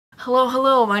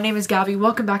Hello, my name is Gabby.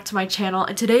 Welcome back to my channel,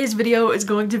 and today's video is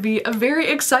going to be a very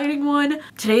exciting one.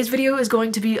 Today's video is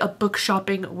going to be a book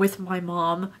shopping with my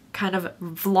mom kind of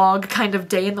vlog, kind of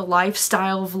day in the life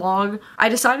style vlog. I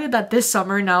decided that this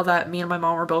summer, now that me and my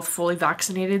mom are both fully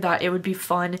vaccinated, that it would be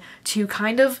fun to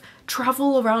kind of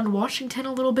travel around Washington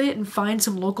a little bit and find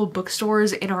some local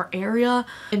bookstores in our area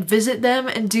and visit them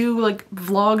and do like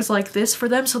vlogs like this for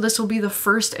them. So this will be the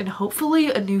first and hopefully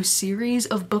a new series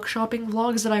of book shopping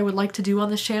vlogs that I would like to do on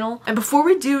this channel. And before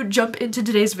we do jump into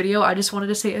today's video, I just wanted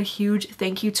to say a huge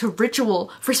thank you to Ritual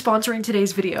for sponsoring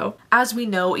today's video. As we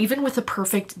know, even with a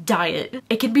perfect diet,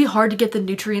 it can be hard to get the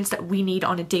nutrients that we need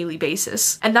on a daily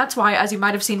basis. And that's why, as you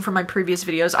might have seen from my previous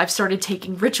videos, I've started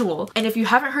taking Ritual. And if you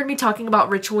haven't heard me talking about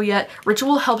Ritual yet,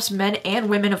 Ritual helps men and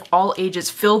women of all ages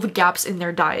fill the gaps in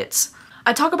their diets.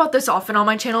 I talk about this often on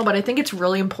my channel, but I think it's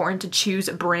really important to choose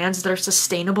brands that are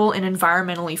sustainable and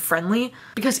environmentally friendly,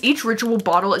 because each Ritual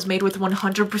bottle is made with 100%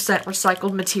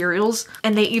 recycled materials,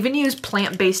 and they even use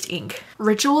plant-based ink.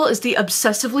 Ritual is the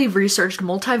obsessively researched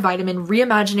multivitamin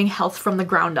reimagining health from the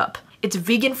ground up. It's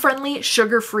vegan-friendly,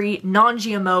 sugar-free,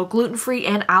 non-GMO, gluten-free,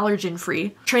 and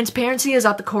allergen-free. Transparency is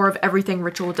at the core of everything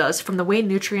Ritual does, from the way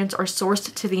nutrients are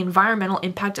sourced to the environmental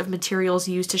impact of materials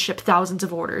used to ship thousands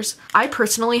of orders. I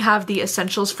personally have the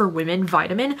Essentials for Women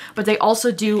vitamin, but they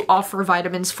also do offer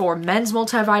vitamins for men's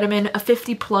multivitamin, a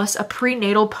 50+, a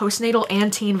prenatal, postnatal,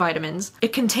 and teen vitamins.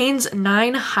 It contains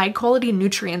 9 high-quality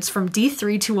nutrients from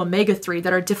D3 to omega-3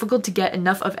 that are difficult to get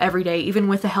enough of every day, even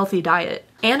with a healthy diet.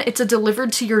 And it's a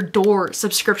delivered to your door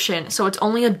subscription, so it's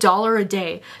only $1 a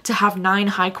day to have 9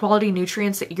 high quality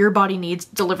nutrients that your body needs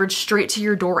delivered straight to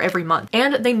your door every month.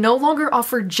 And they no longer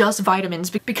offer just vitamins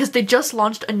because they just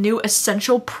launched a new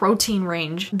essential protein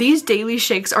range. These daily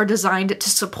shakes are designed to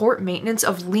support maintenance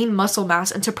of lean muscle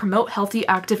mass and to promote healthy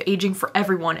active aging for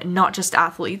everyone, not just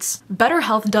athletes. Better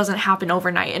health doesn't happen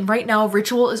overnight, and right now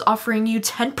Ritual is offering you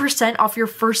 10% off your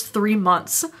first 3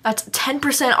 months. That's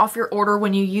 10% off your order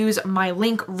when you use my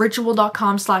link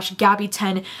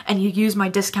ritual.com/Gabby10 and you use my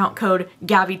discount code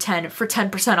Gabby10 for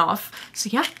 10% off. So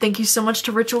yeah, thank you so much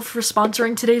to Ritual for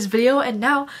sponsoring today's video, and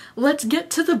now let's get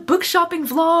to the book shopping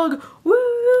vlog. Woo!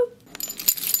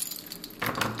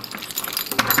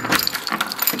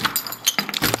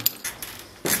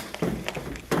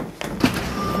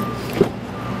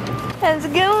 How's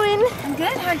it going? I'm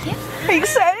good, how are you? Are you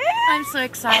excited? I'm so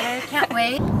excited, can't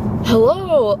wait.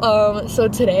 Hello! So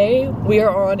today we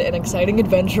are on an exciting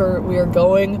adventure. We are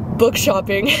going book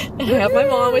shopping and I have my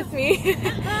mom with me.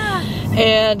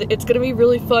 And it's gonna be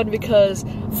really fun because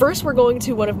first we're going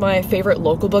to one of my favorite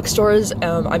local bookstores.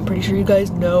 I'm pretty sure you guys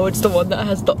know it's the one that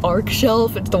has the ARC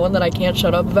shelf. It's the one that I can't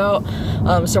shut up about.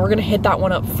 So we're gonna hit that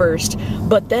one up first.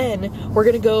 But then we're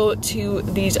gonna go to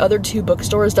these other 2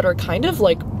 bookstores that are kind of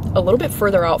like a little bit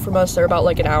further out from us. They're about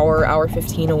like an hour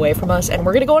 15 away from us, and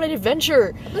we're gonna go on an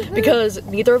adventure because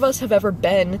neither of us have ever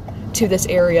been to this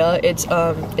area. It's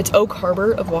Oak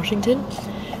Harbor of Washington,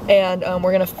 and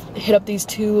we're gonna hit up these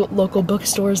 2 local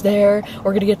bookstores there.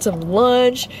 We're gonna get some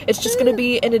lunch. It's just gonna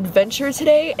be an adventure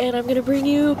today, and I'm gonna bring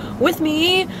you with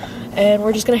me, and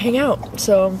we're just gonna hang out.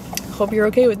 So hope you're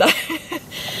okay with that.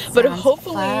 But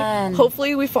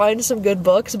hopefully we find some good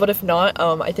books, but if not,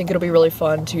 I think it'll be really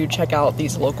fun to check out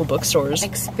these local bookstores.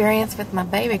 Experience with my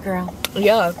baby girl.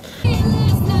 Yeah.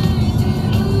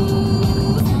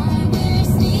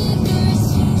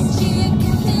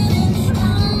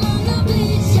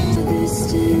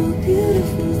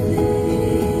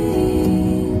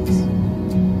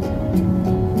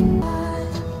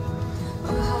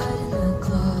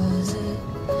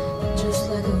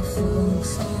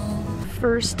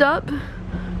 First up,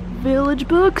 Village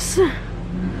Books. So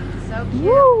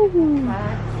cute. Woo!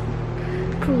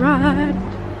 Pride.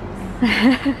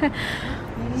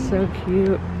 So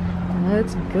cute.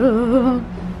 Let's go.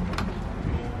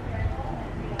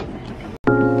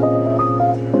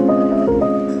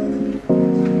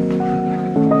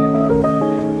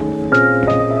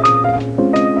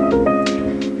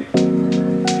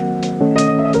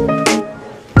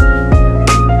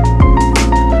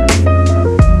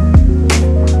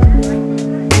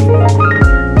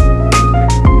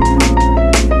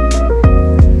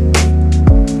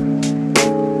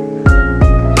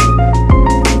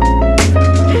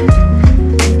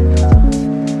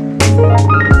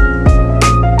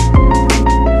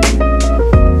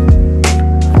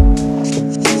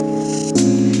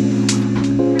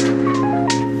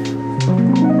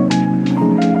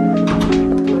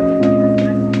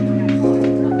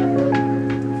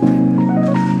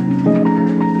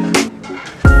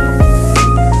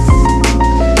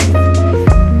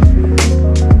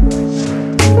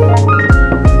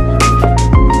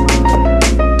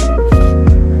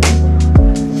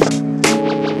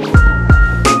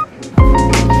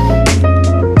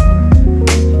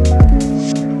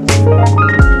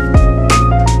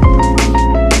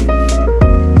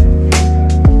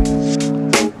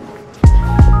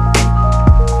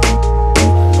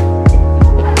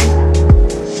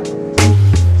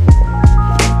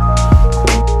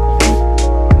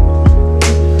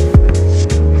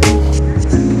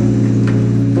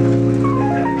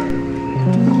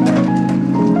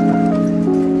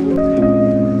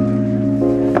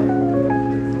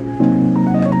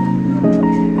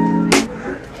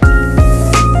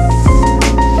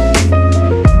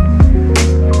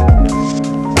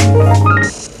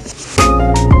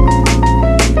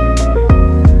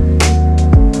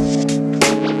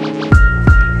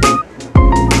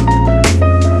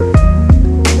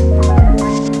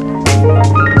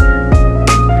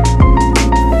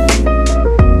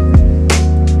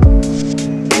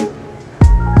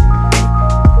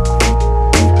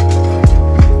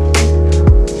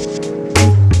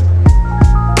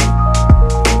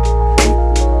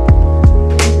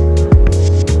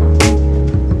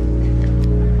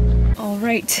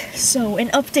 So, an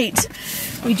update.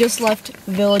 We just left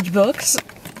Village Books.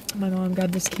 My mom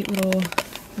grabbed this cute little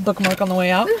bookmark on the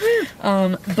way out.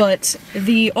 But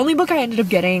the only book I ended up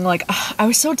getting, like, I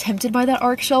was so tempted by that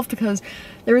ARC shelf because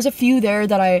there was a few there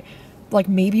that I, like,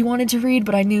 maybe wanted to read,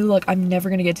 but I knew, like, I'm never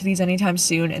gonna get to these anytime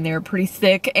soon, and they were pretty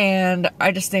thick, and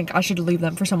I just think I should leave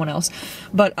them for someone else.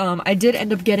 But, I did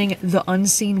end up getting The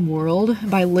Unseen World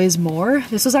by Liz Moore.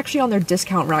 This was actually on their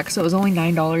discount rack, so it was only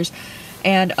 $9.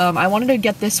 And I wanted to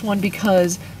get this one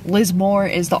because Liz Moore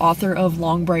is the author of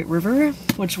Long Bright River,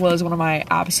 which was one of my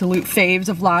absolute faves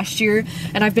of last year.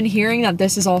 And I've been hearing that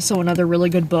this is also another really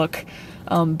good book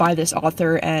by this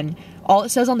author. And all it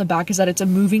says on the back is that it's a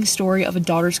moving story of a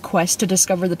daughter's quest to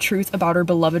discover the truth about her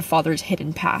beloved father's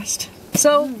hidden past.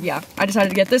 So yeah, I decided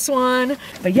to get this one.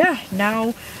 But yeah,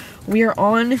 now we are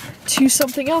on to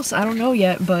something else. I don't know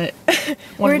yet, but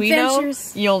when we know,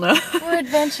 you'll know. We're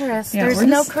adventurous. Yeah, There's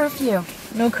no curfew.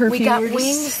 No curfew. We got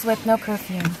wings with no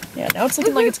curfew. Yeah, now it's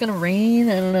looking like it's gonna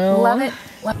rain. I don't know. Love it.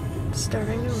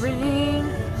 Starting to rain.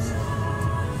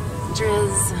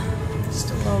 Drizz.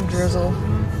 Just a little drizzle.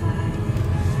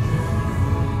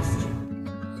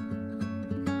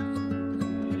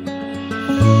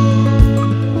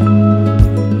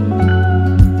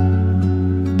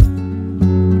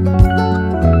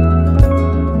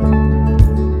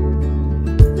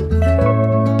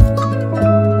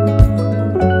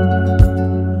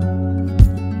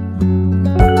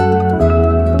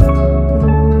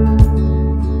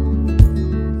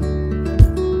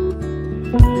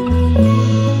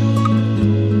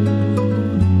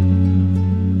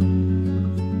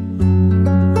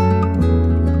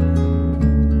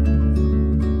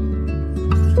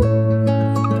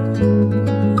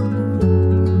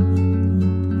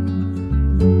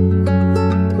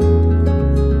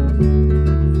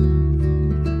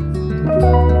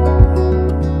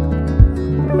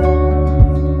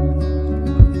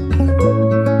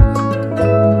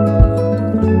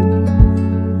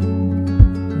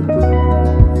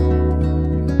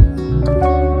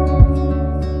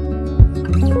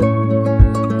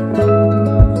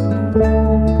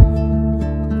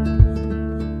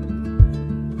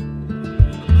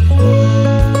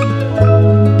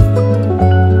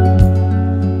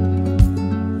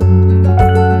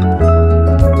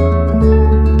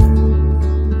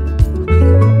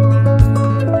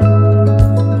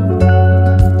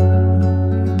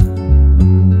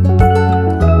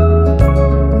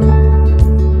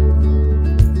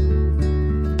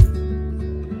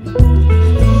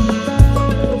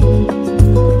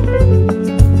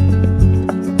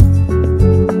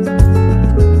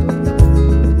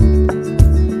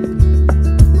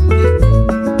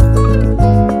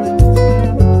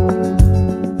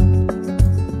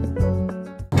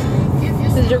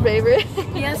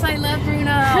 Yes, I love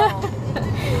Bruno.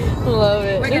 Love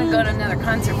it. We're gonna go to another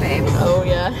concert, babe. Oh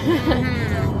yeah.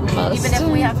 Even if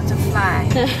we happen to fly.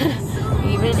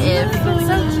 Even if.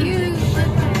 So cute.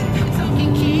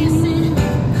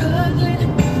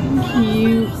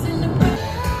 Cute.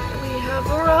 We have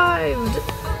arrived.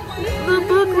 The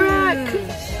book rack.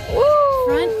 Woo!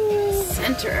 Front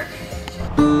center.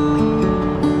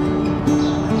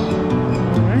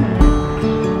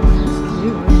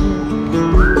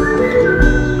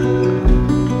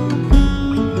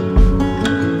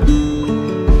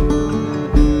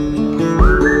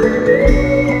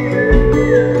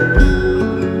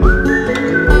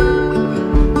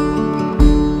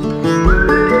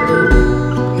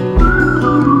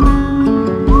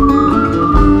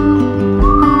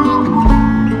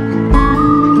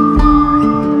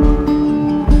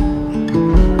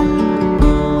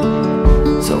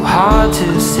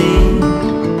 To see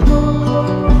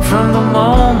from the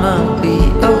moment we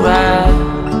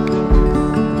arrived.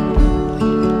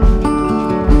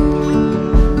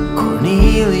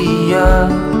 Cornelia,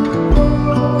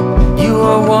 you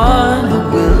are one who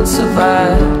will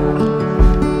survive.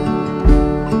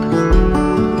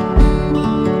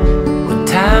 When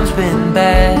time's been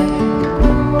bad,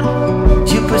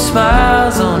 you put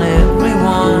smiles on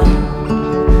everyone.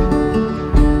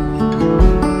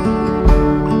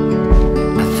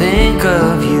 Think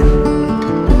of you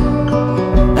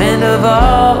and of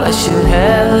all I should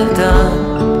have done.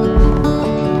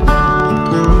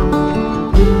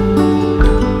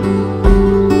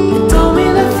 You told me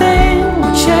the thing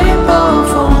would shape or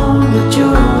form that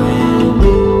you're in,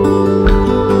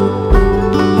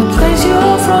 the place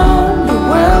you're from, the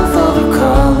wealth or the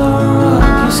color of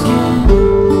your skin.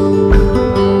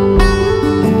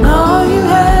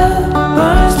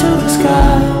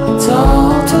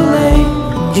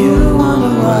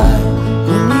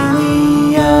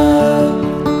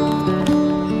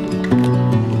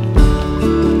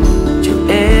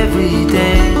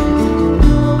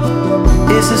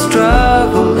 is a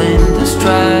struggle in the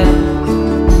stride.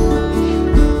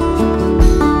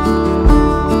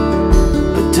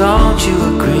 But don't you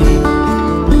agree?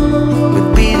 With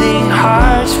beating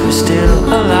hearts we're still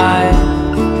alive.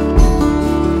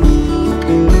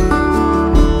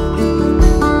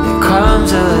 There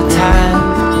comes a time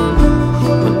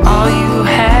when all you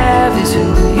have is who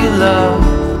you love.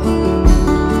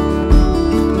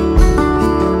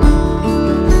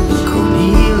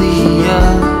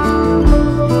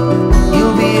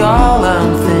 All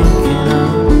I'm thinking of.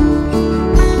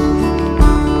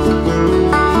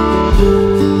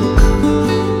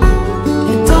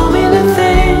 You told me the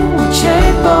thing, what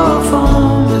shape or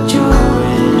form that you're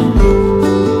in,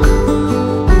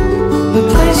 the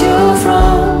place you're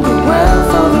from, the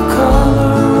wealth or the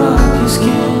color of your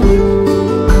skin.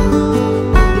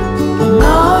 When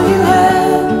all you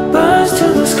have burns to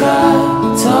the sky,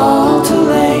 it's all too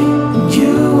late, and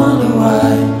you wonder why.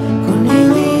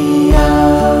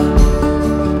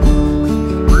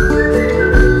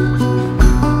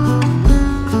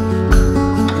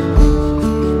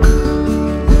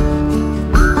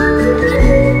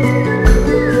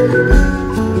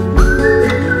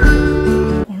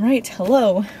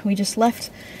 Hello, we just left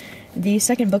the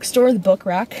second bookstore, the book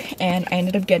rack, and I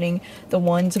ended up getting the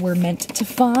ones we're meant to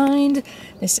find.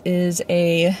 This is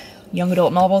a young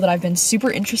adult novel that I've been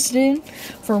super interested in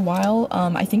for a while.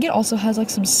 I think it also has like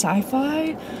some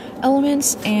sci-fi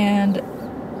elements, and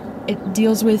it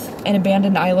deals with an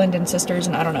abandoned island and sisters,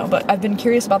 and I don't know, but I've been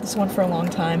curious about this one for a long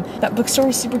time. That bookstore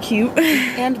is super cute.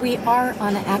 And we are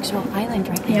on an actual island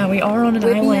right now. Yeah, we are on an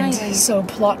island. So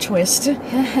plot twist.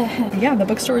 Yeah, the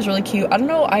bookstore is really cute. I don't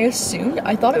know, I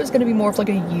thought it was going to be more of like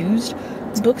a used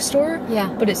bookstore.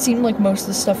 Yeah. But it seemed like most of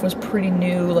the stuff was pretty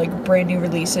new, like brand new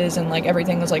releases, and like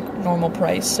everything was like normal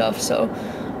price stuff, so.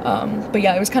 But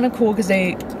yeah, it was kind of cool because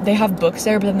they have books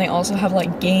there, but then they also have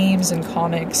like games and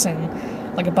comics and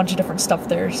like a bunch of different stuff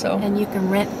there, so. And you can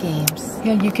rent games.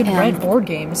 Yeah, you can rent board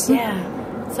games. Yeah,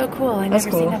 so cool. I've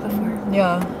never seen that before.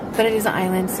 Yeah. But it is an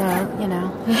island, so, you know,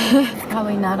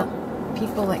 probably not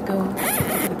people that go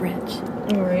to the bridge.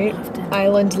 Right. Often.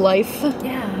 Island life.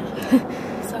 Yeah.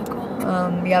 So cool.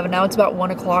 Yeah, but now it's about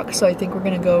 1 o'clock, so I think we're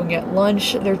gonna go and get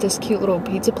lunch. There's this cute little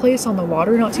pizza place on the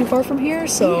water not too far from here,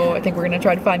 so I think we're gonna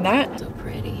try to find that. So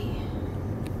pretty.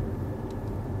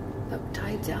 The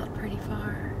tide's out pretty far.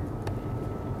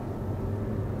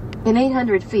 In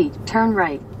 800 feet, turn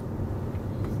right.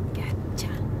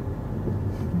 Gotcha.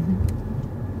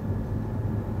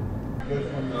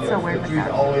 So where was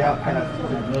that?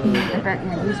 I bet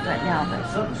you're used to it now,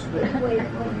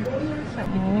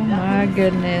 Oh my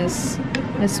goodness.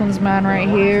 This one's mine right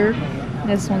here.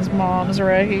 This one's mom's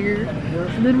right here.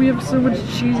 And then we have so much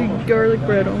cheesy garlic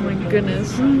bread. Oh my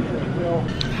goodness.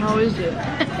 How is it?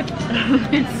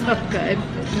 It's so good.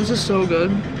 This is so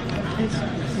good.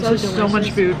 This is so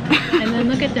much food. And then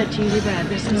look at that cheesy bread.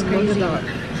 This is crazy. Look at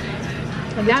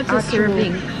that. And that's a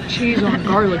serving. Cheese on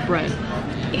garlic bread.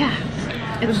 Yeah.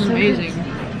 This is amazing.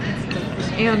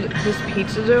 And this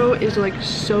pizza dough is like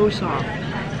so soft.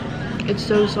 It's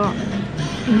so soft.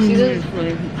 You see this? Oh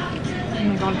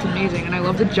my god, it's amazing. And I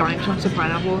love the giant chunks of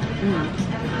pineapple.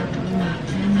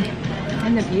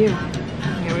 And the view.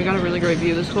 Yeah, we got a really great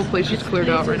view. This whole place is cleared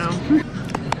out right now.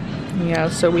 Yeah,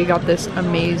 so we got this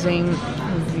amazing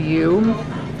view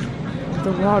of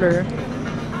the water.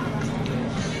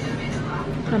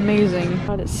 Amazing.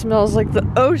 God, it smells like the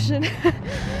ocean.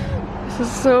 This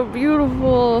is so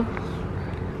beautiful.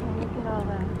 Look at all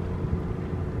that.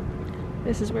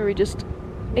 This is where we just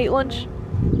ate lunch.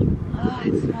 Oh,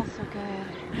 it smells so good.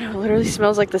 It literally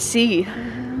smells like the sea.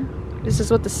 This is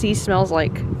what the sea smells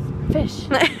like. Fish.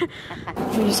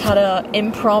 We just had a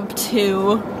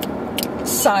impromptu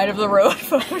side of the road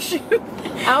photo shoot.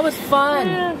 That was fun.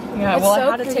 Yeah, It's well, so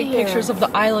I had to take pretty here. pictures of the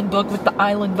island book with the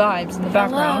island vibes in the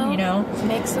background, you know?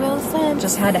 Makes a little sense.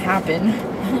 Just had to happen.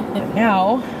 But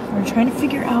now, we're trying to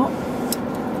figure out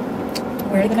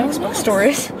where the next bookstore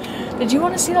is. Did you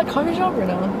want to see that coffee shop or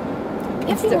no?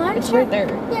 If you want, it's sure. right there.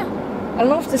 Yeah. I don't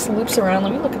know if this loops around.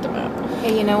 Let me look at the map.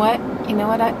 Hey, you know what? You know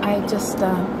what? I just,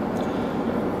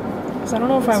 Because I don't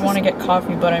know if I want to get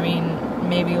coffee, but I mean,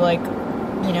 maybe like,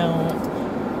 you know,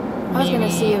 I was going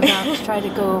to see about try to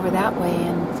go over that way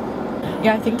and...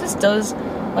 Yeah, I think this does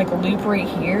like loop right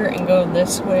here and go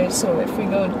this way, so if we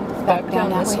go back down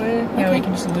this way, yeah, we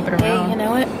can just loop it around. Hey, you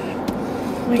know what?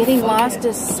 Like, Getting lost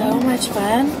is so much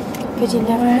fun, because you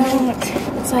never know.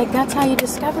 It's like, that's how you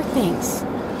discover things.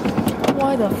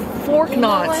 Why the fork You know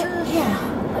not? what? Yeah,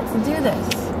 let's do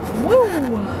this.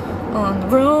 Woo! On the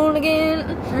road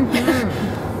again.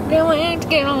 Going to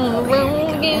get on the road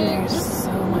And again. there's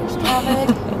so much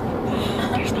traffic.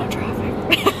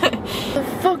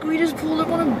 fuck? We just pulled up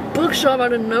on a bookshop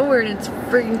out of nowhere and it's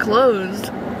freaking closed.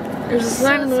 There's a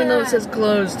sign in the window that says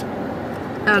closed.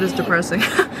 That is depressing.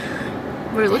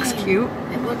 But it looks cute.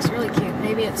 It looks really cute.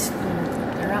 Maybe it's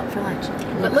they're out for lunch.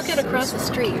 But look at across the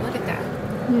street. Look at that.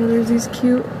 Yeah, there's these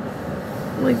cute,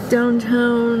 like,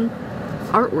 downtown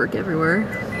artwork everywhere.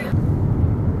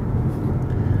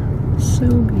 So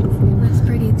beautiful. What's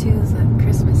pretty too is the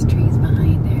Christmas trees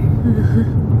behind there.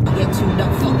 Get too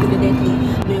dumb, fuck evidently.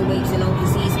 Been waging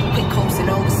overseas, been coasting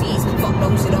overseas. Fuck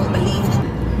those who don't believe.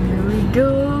 Here we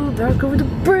go, back over the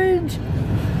bridge.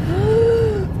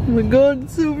 Oh my god,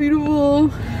 it's so beautiful.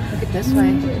 Look at this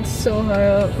way. It's so high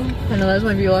up. I know that was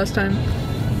my view last time.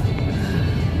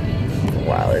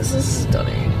 Wow, this is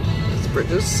stunning. This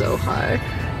bridge is so high.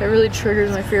 It really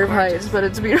triggers my fear of heights, but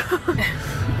it's beautiful.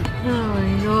 Oh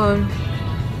my god.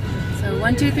 So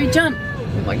 1, 2, 3, jump.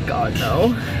 Oh my god, no.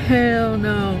 Hell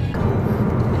no.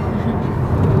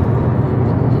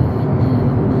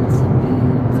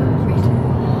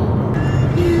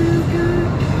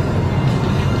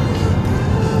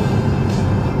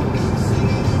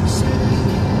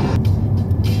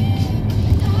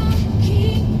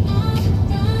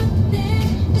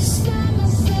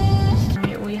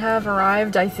 We have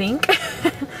arrived, I think.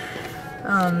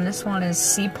 This one is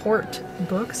Seaport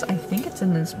Books. I think it's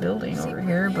in this building over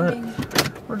here, but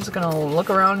we're just gonna look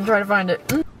around and try to find it.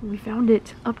 We found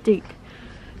it. Update.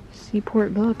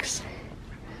 Seaport Books.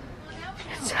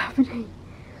 It's happening.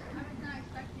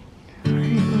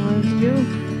 Alright, let's go.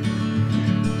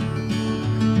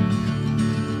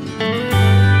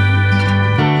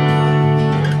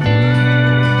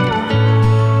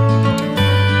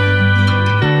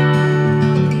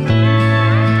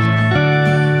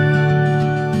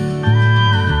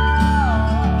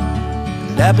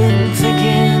 I've been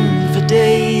thinking for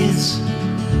days,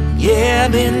 yeah,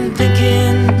 I've been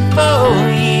thinking for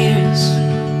years,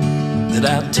 that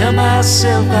I'll tell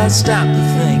myself I'll stop the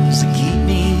things that keep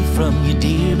me from you,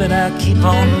 dear, but I keep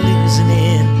on losing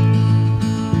it.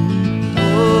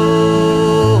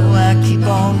 Oh, I keep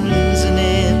on losing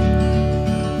it.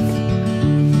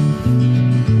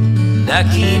 I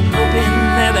keep hoping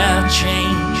that I'll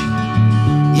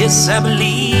change. Yes, I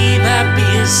believe I'll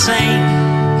be a saint.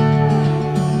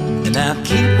 And I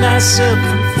keep myself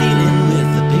from feeling with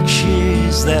the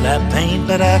pictures that I paint,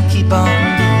 but I keep on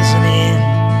losing it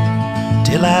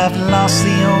till I've lost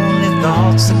the only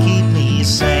thoughts that keep me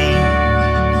sane.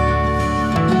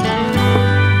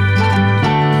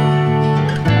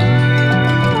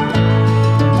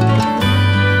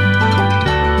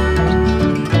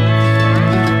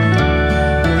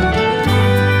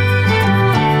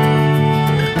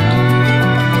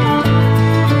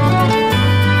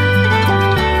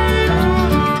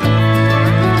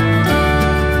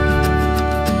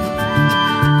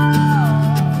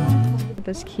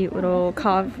 This cute little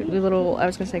coffee,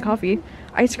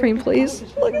 ice cream place.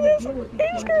 Look at this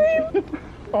ice cream.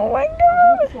 Oh my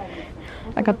god.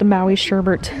 I got the Maui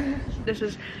sherbet. This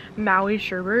is Maui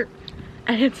sherbet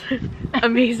and it's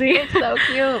amazing. It's so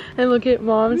cute. And look at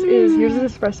mom's is, here's an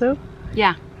espresso.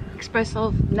 Yeah.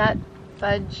 Espresso, nut,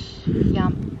 fudge,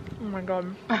 yum. Oh my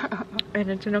god. And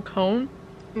it's in a cone.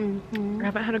 Mm-hmm. I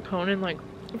haven't had a cone in like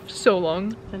so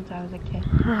long. Since I was a kid.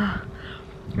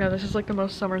 Yeah, this is like the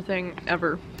most summer thing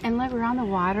ever. And look, we're on the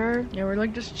water. Yeah, we're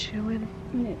like just chilling.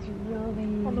 And it's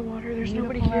really on the water. There's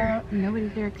beautiful. nobody here.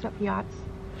 Nobody's there except yachts.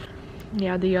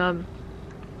 Yeah, the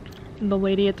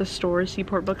lady at the store,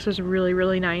 Seaport Books, is really,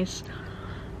 really nice.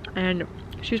 And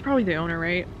she's probably the owner,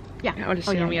 right? Yeah. I would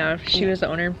assume, yeah. She was the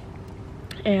owner.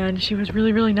 And she was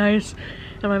really, really nice.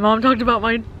 And my mom talked about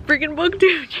my freaking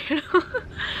booktube channel.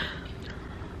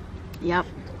 Yep.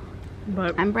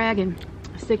 But I'm bragging.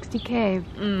 60K.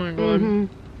 Oh my god.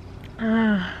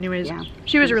 Anyways, yeah,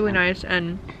 she was really nice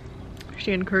and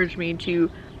she encouraged me to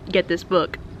get this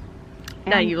book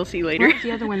that you will see later. What was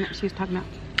the other one that she was talking about?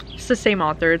 It's the same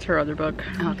author, it's her other book.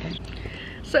 Oh, okay.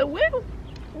 So, woo!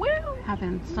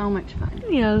 Having so much fun.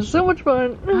 Yeah, so much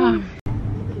fun.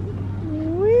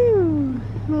 Woo!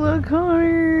 Look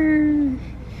hard.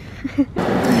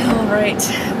 Alright,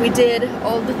 we did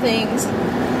all the things.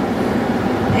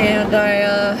 And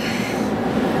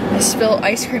I spilled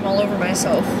ice cream all over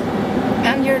myself.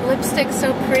 And your lipstick's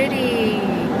so pretty.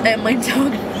 And my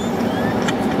dog.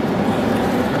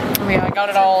 Yeah, I got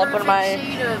it all up in my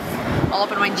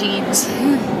jeans.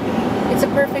 It's a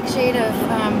perfect shade of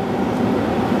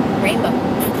rainbow.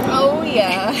 Oh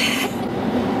yeah.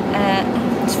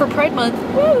 It's for Pride Month.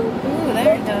 Woo! Ooh,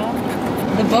 there you go.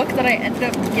 The book that I ended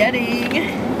up getting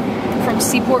from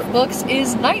Seaport Books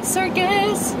is Night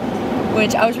Circus,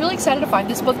 which I was really excited to find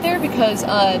this book there because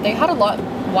they had a lot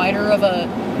wider of a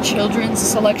children's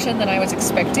selection than I was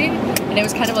expecting, and it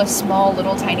was kind of a small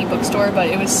little tiny bookstore, but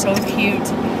it was so cute,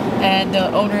 and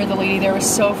the owner, the lady there, was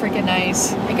so freaking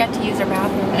nice. I got to use her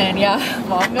bathroom. And yeah,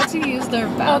 Mom got to use their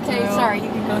bathroom. Okay, sorry, you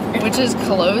can go there. Which is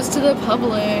closed to the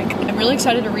public. I'm really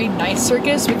excited to read Night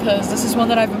Circus because this is one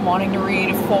that I've been wanting to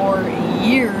read for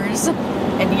years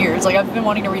and years. Like, I've been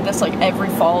wanting to read this like every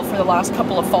fall for the last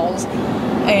couple of falls.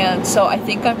 And so I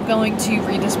think I'm going to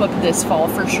read this book this fall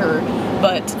for sure.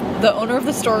 But the owner of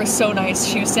the store was so nice.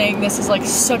 She was saying this is like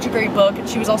such a great book, and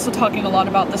she was also talking a lot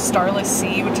about The Starless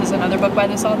Sea, which is another book by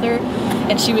this author,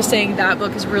 and she was saying that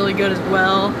book is really good as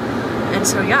well. And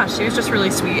so yeah, she was just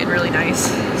really sweet and really nice.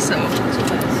 So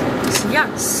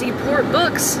yeah, Seaport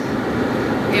Books.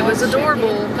 It was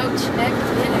adorable. Go check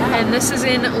it out. And this is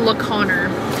in La Conner.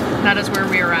 That is where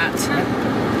we are at.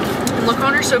 And La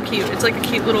Conner's so cute. It's like a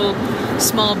cute little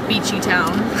small beachy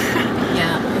town.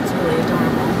 Yeah, it's really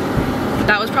adorable.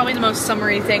 That was probably the most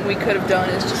summery thing we could have done,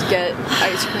 is just get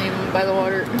ice cream by the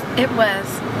water. It was.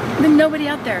 There's nobody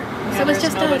out there. Yeah, So it was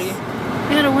just nobody. us.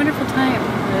 We had a wonderful time.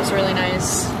 It was really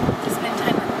nice. To spend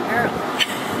time with Carol.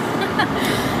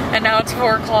 And now it's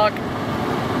 4 o'clock.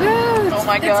 Oh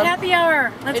my god. It's happy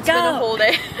hour. Let's It's go. been a whole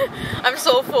day. I'm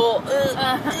so full.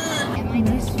 My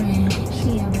best friend,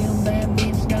 she a real bad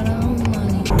bitch, got her own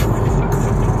money.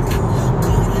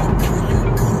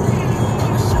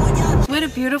 What a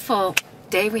beautiful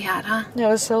day we had, huh? It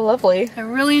was so lovely. I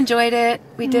really enjoyed it.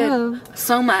 We did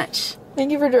so much.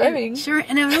 Thank you for driving. Sure,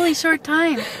 in a really short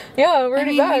time. Yeah, we're I already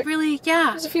mean, back. we really,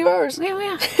 yeah. It was a few hours.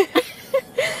 Yeah.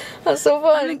 That's so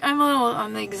fun. I'm a little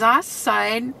on the exhaust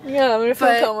side. Yeah, I'm in a food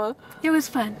But- coma. It was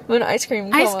fun. I'm in an ice cream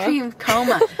coma. Ice cream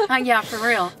coma. Yeah, for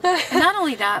real. And not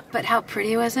only that, but how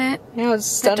pretty was it? Yeah, it was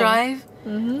The stunning.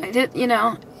 drive. I did, you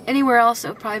know, anywhere else it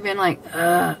would probably been like, with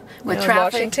Yeah,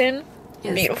 traffic. Washington.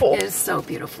 is, Beautiful. Is so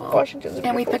beautiful. Washington's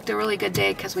And we beautiful. picked a really good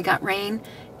day because we got rain,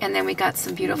 and then we got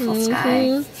some beautiful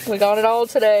sky. We got it all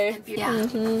today. Yeah.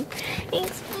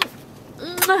 Thanks.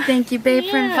 Thank you, babe,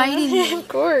 for inviting me. Of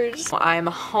course. I'm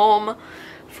home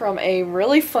from a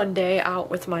really fun day out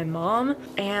with my mom,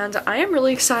 and I am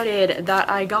really excited that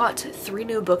I got 3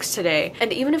 new books today.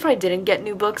 And even if I didn't get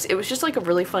new books, it was just like a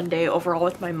really fun day overall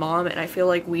with my mom, and I feel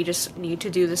like we just need to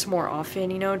do this more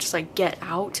often, you know, just like get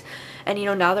out. And you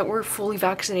know, now that we're fully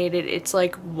vaccinated, it's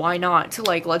like, why not?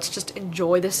 Like, let's just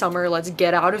enjoy the summer, let's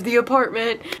get out of the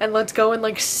apartment, and let's go and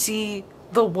like see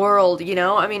the world, you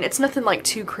know? I mean, it's nothing like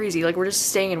too crazy, like we're just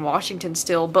staying in Washington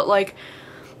still, but like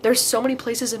there's so many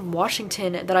places in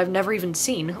Washington that I've never even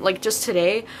seen. Like just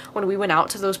today when we went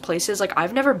out to those places, like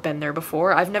I've never been there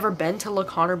before. I've never been to La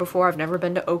Conner before. I've never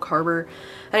been to Oak Harbor.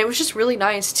 And it was just really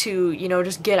nice to, you know,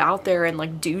 just get out there and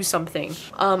like do something.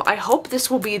 I hope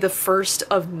this will be the first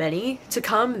of many to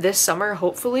come this summer,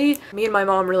 hopefully. Me and my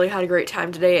mom really had a great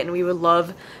time today, and we would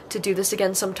love to do this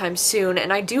again sometime soon.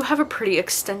 And I do have a pretty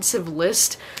extensive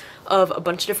list of a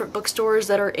bunch of different bookstores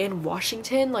that are in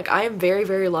Washington. Like, I am very,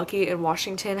 very lucky, and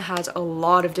Washington has a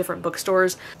lot of different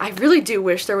bookstores. I really do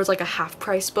wish there was like a half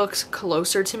price books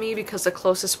closer to me, because the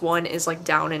closest one is like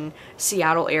down in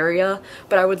Seattle area,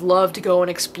 but I would love to go and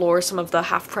explore some of the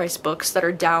half price books that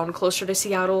are down closer to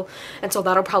Seattle. And so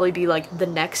that'll probably be like the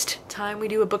next time we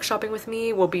do a book shopping with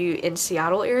me will be in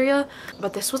Seattle area.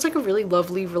 But this was like a really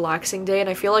lovely, relaxing day, and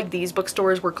I feel like these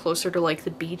bookstores were closer to like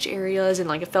the beach areas, and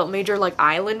like it felt major like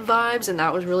island vibes, and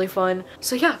that was really fun.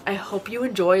 So yeah, I hope you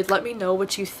enjoyed. Let me know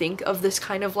what you think of this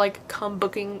kind of like come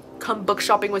book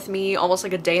shopping with me, almost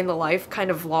like a day in the life kind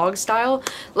of vlog style.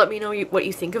 Let me know what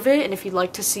you think of it, and if you'd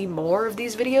like to see more of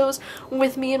these videos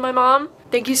with me and my mom.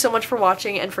 Thank you so much for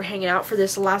watching and for hanging out for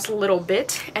this last little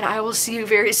bit, and I will see you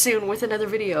very soon with another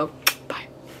video. Bye.